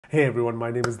Hey everyone,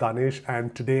 my name is Danesh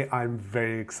and today I'm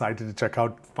very excited to check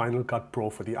out Final Cut Pro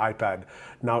for the iPad.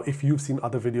 Now, if you've seen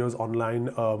other videos online,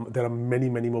 there are many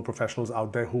more professionals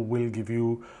out there who will give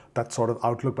you that sort of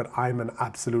outlook, but I'm an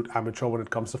absolute amateur when it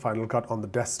comes to Final Cut on the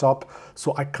desktop.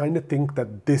 So I kind of think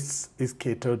that this is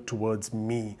catered towards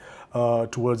me,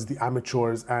 towards the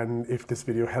amateurs. And if this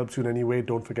video helps you in any way,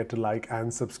 don't forget to like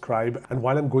and subscribe. And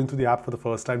while I'm going through the app for the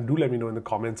first time, do let me know in the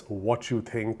comments what you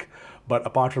think. But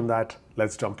apart from that,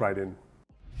 let's jump right in.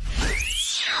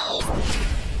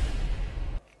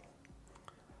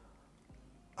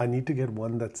 I need to get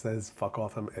one that says, "Fuck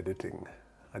off, I'm editing."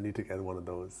 I need to get one of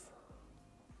those.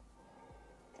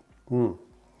 All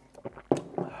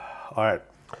right.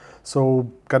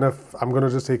 So I'm going to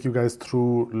just take you guys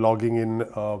through logging in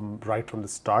right from the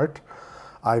start.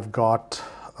 I've got,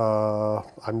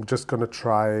 I'm just going to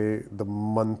try the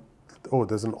month. Oh,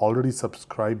 there's an already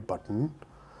subscribed button.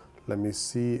 Let me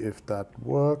see if that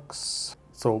works.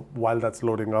 So while that's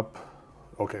loading up,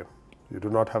 okay, you do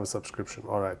not have a subscription.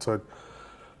 All right, so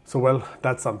well,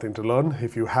 that's something to learn.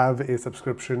 If you have a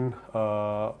subscription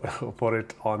for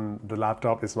it on the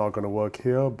laptop, it's not going to work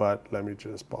here, but let me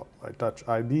just pop my Touch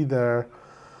ID there.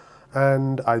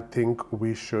 And I think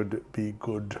we should be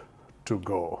good to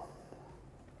go.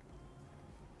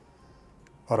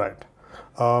 All right,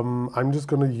 I'm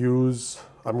going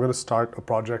to start a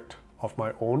project of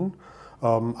my own.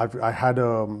 I had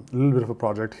a little bit of a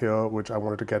project here which I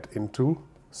wanted to get into.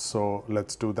 So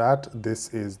let's do that.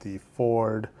 This is the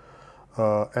Ford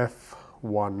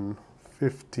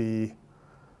F-150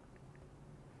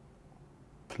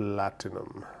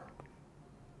 Platinum.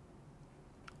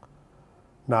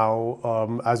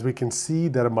 Now, as we can see,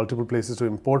 there are multiple places to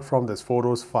import from. There's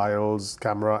photos, files,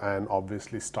 camera, and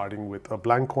obviously starting with a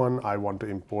blank one, I want to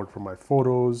import from my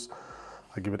photos.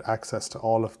 I give it access to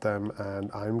all of them,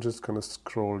 and I'm just going to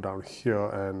scroll down here,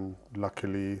 and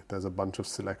luckily there's a bunch of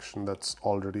selection that's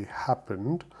already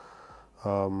happened.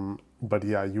 But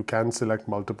yeah, you can select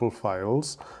multiple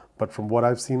files, but from what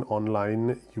I've seen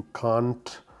online, you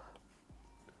can't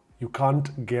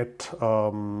get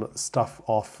stuff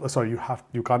off. Sorry,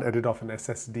 you can't edit off an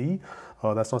SSD.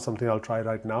 That's not something I'll try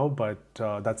right now, but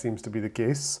that seems to be the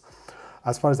case.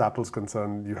 As far as Apple's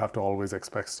concerned, you have to always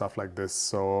expect stuff like this.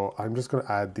 So I'm just going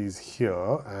to add these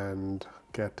here and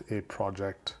get a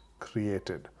project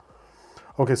created.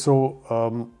 Okay, so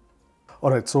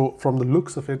all right, so from the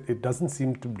looks of it, it doesn't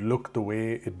seem to look the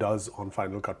way it does on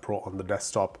Final Cut Pro on the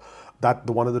desktop.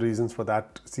 One of the reasons for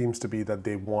that seems to be that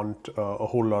they want a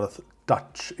whole lot of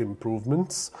touch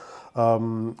improvements.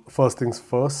 First things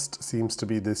first seems to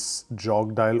be this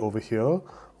jog dial over here,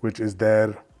 which is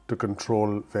there to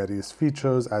control various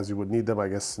features as you would need them. I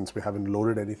guess since we haven't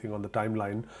loaded anything on the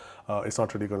timeline, it's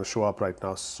not really going to show up right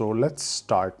now. So let's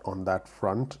start on that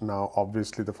front. Now,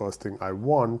 obviously, the first thing I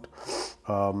want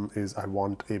is I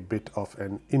want a bit of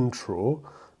an intro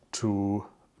to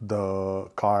the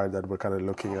car that we're kind of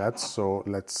looking at. So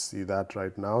let's see that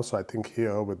right now. So I think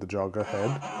here with the jogger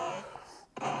head,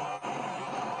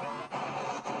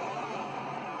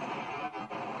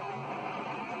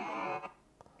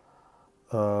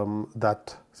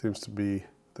 that seems to be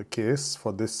the case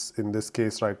for this. In this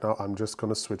case right now, I'm just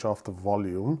going to switch off the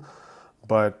volume.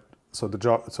 But so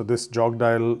this jog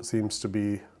dial seems to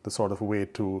be the sort of way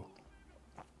to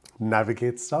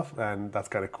navigate stuff, and that's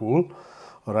kind of cool.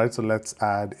 All right, so let's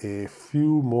add a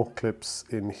few more clips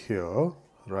in here,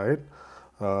 right?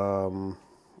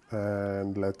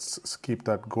 And let's keep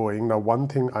that going. Now, one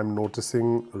thing I'm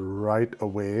noticing right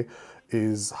away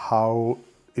is how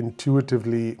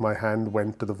intuitively my hand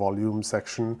went to the volume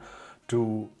section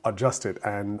to adjust it,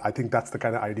 and I think that's the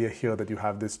kind of idea here, that you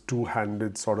have this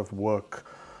two-handed sort of work,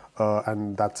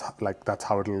 and that's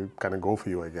how it'll kind of go for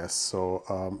you, I guess. So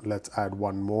let's add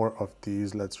one more of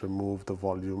these. Let's remove the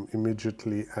volume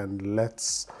immediately, and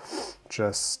let's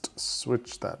just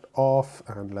switch that off,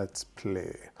 and let's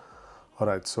play. All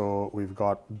right, so we've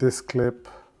got this clip.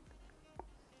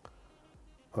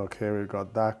 Okay, we've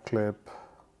got that clip.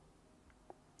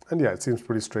 And yeah, it seems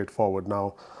pretty straightforward.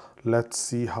 Now, let's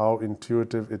see how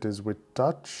intuitive it is with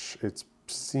touch. It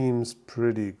seems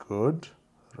pretty good,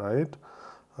 right?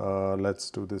 Let's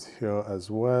do this here as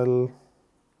well.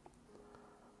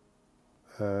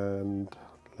 And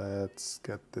let's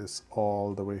get this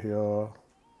all the way here.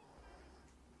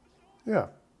 Yeah,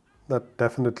 that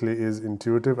definitely is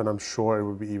intuitive, and I'm sure it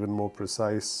would be even more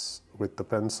precise with the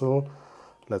pencil.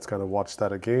 Let's kind of watch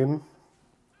that again.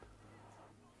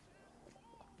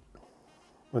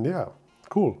 And yeah,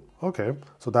 Cool. Okay.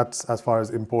 So that's as far as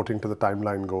importing to the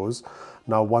timeline goes.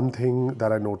 Now, one thing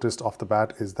that I noticed off the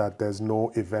bat is that there's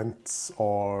no events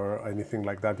or anything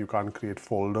like that. You can't create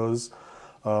folders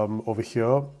over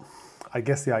here. I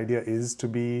guess the idea is to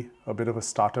be a bit of a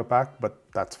starter pack, but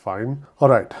that's fine. All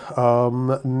right,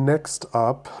 next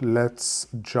up, let's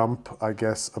jump, I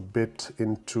guess, a bit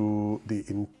into the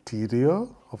interior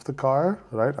of the car,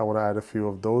 right? I want to add a few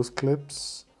of those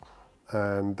clips,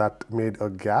 and that made a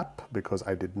gap because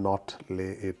I did not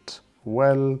lay it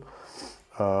well.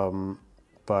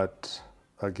 But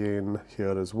again,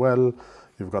 here as well,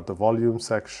 you've got the volume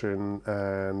section,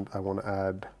 and I want to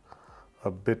add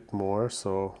a bit more,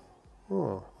 so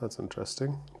oh, that's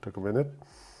interesting. Took a minute.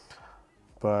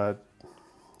 But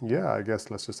yeah, I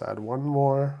guess let's just add one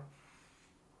more.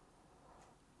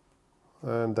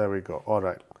 And there we go. All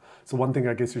right. So one thing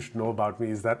I guess you should know about me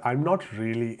is that I'm not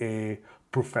really a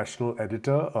professional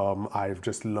editor. I've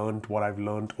just learned what I've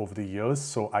learned over the years.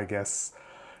 So I guess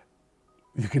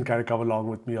you can kind of come along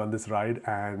with me on this ride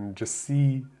and just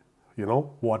see, you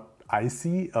know, what I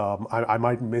see. I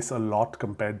might miss a lot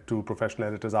compared to professional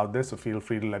editors out there, so feel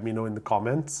free to let me know in the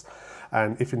comments.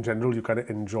 And if in general you kind of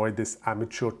enjoy this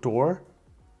amateur tour,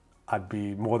 I'd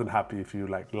be more than happy if you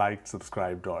liked,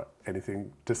 subscribed, or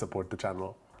anything to support the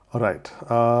channel. All right,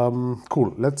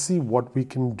 cool. Let's see what we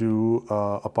can do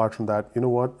apart from that. You know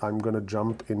what? I'm gonna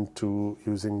jump into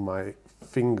using my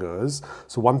fingers.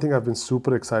 So one thing I've been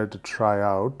super excited to try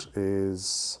out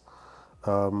is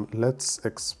let's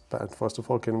expand. First of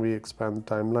all, can we expand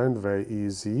the timeline? Very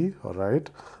easy. All right.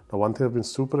 Now, one thing I've been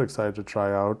super excited to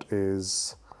try out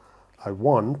is I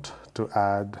want to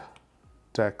add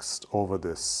text over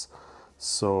this.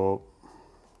 So,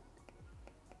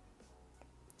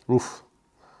 oof.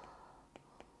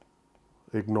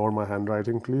 Ignore my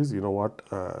handwriting, please. You know what?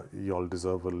 Y'all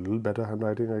deserve a little better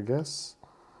handwriting, I guess.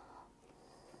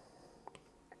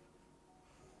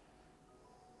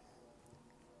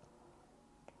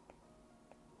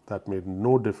 That made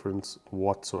no difference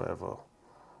whatsoever.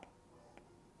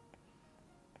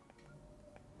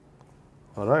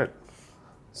 All right,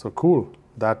 so cool.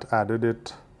 That added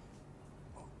it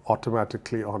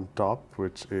automatically on top,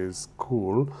 which is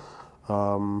cool.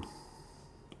 Now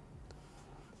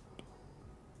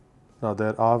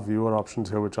there are viewer options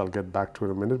here, which I'll get back to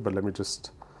in a minute, but let me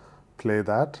just play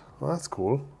that. Oh, that's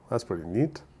cool. That's pretty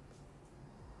neat.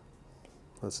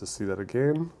 Let's just see that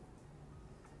again.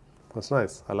 That's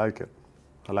nice. I like it.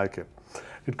 I like it.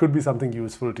 It could be something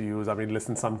useful to use. I mean,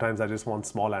 listen, sometimes I just want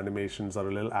small animations or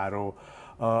a little arrow.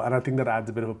 And I think that adds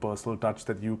a bit of a personal touch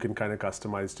that you can kind of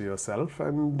customize to yourself.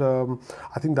 And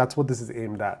I think that's what this is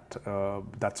aimed at,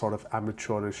 that sort of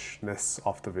amateurishness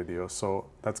of the video.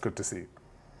 So that's good to see.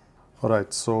 All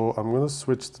right, so I'm going to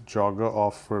switch the jogger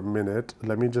off for a minute.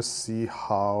 Let me just see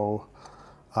how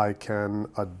I can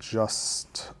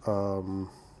adjust the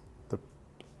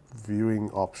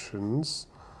viewing options.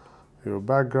 Your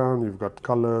background, you've got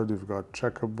colored, you've got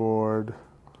checkerboard,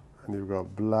 and you've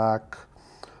got black.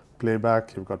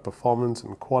 Playback, you've got performance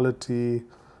and quality.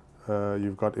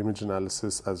 You've got image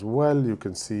analysis as well. You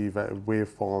can see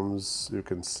waveforms, you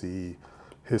can see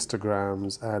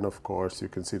histograms, and of course you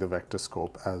can see the vector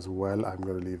scope as well. I'm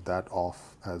going to leave that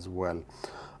off as well.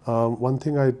 One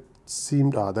thing I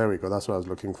seemed, there we go, that's what I was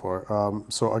looking for.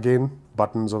 So again,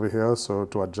 buttons over here, so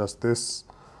to adjust this.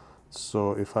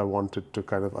 So if I wanted to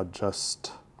kind of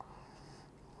adjust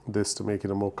this to make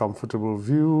it a more comfortable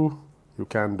view, you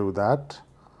can do that,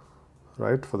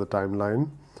 right, for the timeline.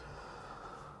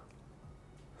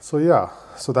 So yeah,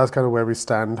 so that's kind of where we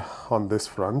stand on this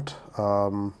front.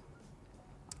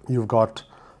 You've got,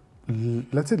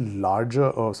 let's say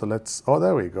larger, oh,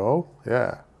 there we go.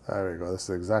 Yeah, there we go. This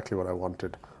is exactly what I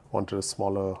wanted. Wanted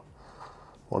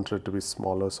it to be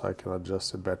smaller so I can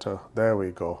adjust it better. There we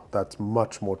go. That's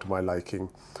much more to my liking.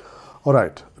 All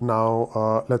right,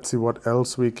 now let's see what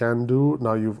else we can do.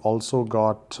 Now you've also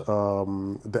got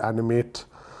the animate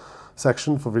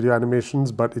section for video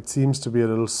animations, but it seems to be a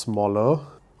little smaller.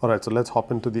 All right, so let's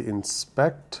hop into the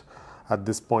inspect. At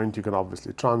this point, you can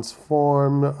obviously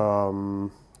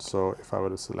transform. So if I were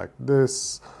to select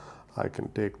this, I can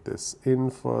take this in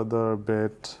further a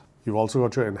bit. You've also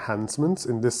got your enhancements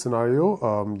in this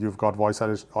scenario. You've got voice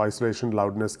isolation,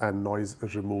 loudness, and noise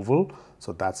removal.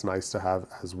 So that's nice to have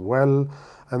as well.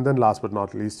 And then last but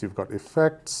not least, you've got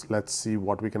effects. Let's see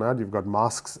what we can add. You've got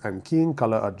masks and keying,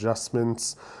 color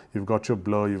adjustments. You've got your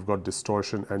blur, you've got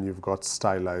distortion, and you've got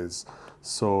stylize.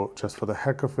 So just for the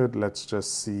heck of it, let's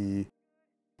just see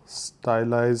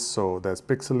stylize. So there's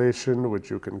pixelation, which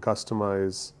you can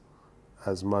customize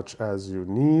as much as you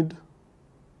need.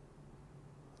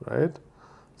 Right?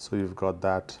 So you've got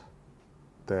that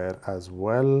there as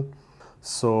well.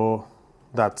 So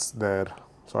that's there.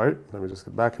 Sorry, let me just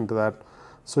get back into that.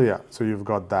 So yeah, so you've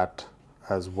got that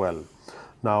as well.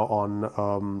 Now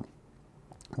on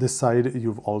this side,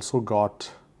 you've also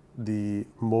got the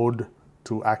mode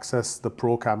to access the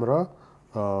Pro camera.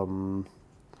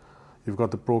 You've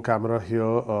got the Pro camera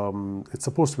here. It's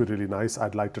supposed to be really nice.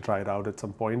 I'd like to try it out at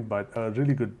some point, but a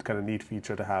really good kind of neat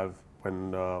feature to have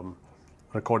when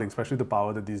recording, especially the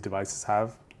power that these devices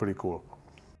have. Pretty cool.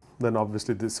 Then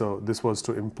obviously this was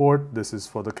to import, this is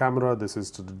for the camera, this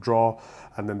is to draw,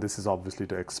 and then this is obviously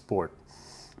to export.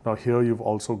 Now here you've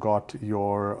also got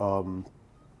your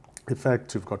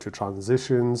effects, you've got your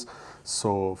transitions.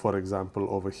 So for example,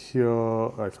 over here,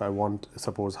 if I want,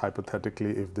 suppose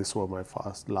hypothetically, if this were my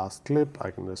last clip, I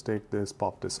can just take this,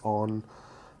 pop this on,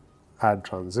 add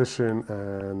transition,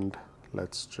 and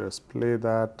let's just play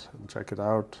that and check it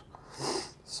out.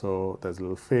 So there's a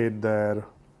little fade there,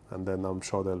 and then I'm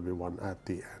sure there'll be one at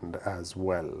the end as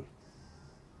well.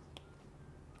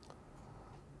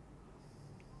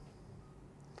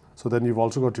 So then you've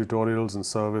also got tutorials and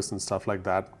service and stuff like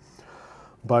that.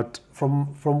 But from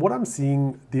what I'm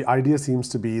seeing, the idea seems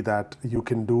to be that you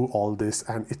can do all this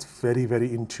and it's very,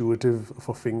 very intuitive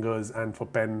for fingers and for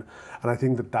pen. And I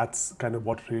think that that's kind of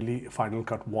what really Final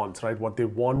Cut wants, right? What they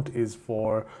want is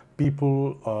for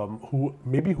people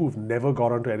who've never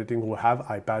got onto editing, who have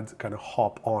iPads, kind of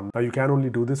hop on. Now you can only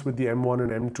do this with the M1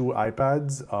 and M2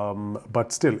 iPads,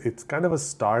 but still it's kind of a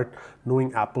start.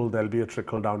 Knowing Apple, there'll be a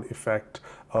trickle down effect.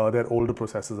 Their older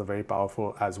processors are very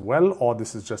powerful as well, or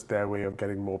this is just their way of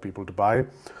getting more people to buy.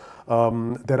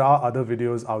 There are other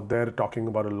videos out there talking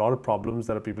about a lot of problems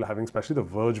that people are having, especially the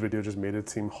Verge video just made it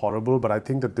seem horrible, but I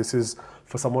think that this is,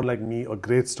 for someone like me, a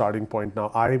great starting point.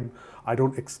 Now, I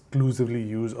don't exclusively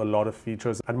use a lot of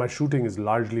features, and my shooting is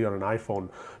largely on an iPhone.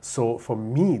 So for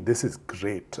me, this is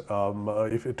great.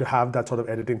 To have that sort of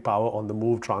editing power on the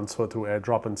move, transfer through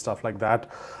AirDrop and stuff like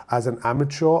that. As an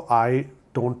amateur, I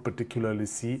don't particularly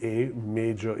see a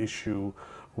major issue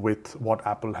with what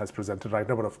Apple has presented right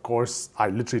now. But of course, I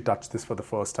literally touched this for the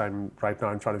first time right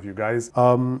now in front of you guys.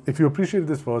 If you appreciated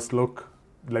this first look,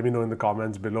 let me know in the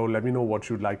comments below. Let me know what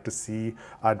you'd like to see.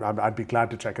 I'd be glad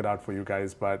to check it out for you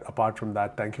guys. But apart from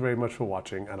that, thank you very much for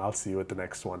watching, and I'll see you at the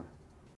next one.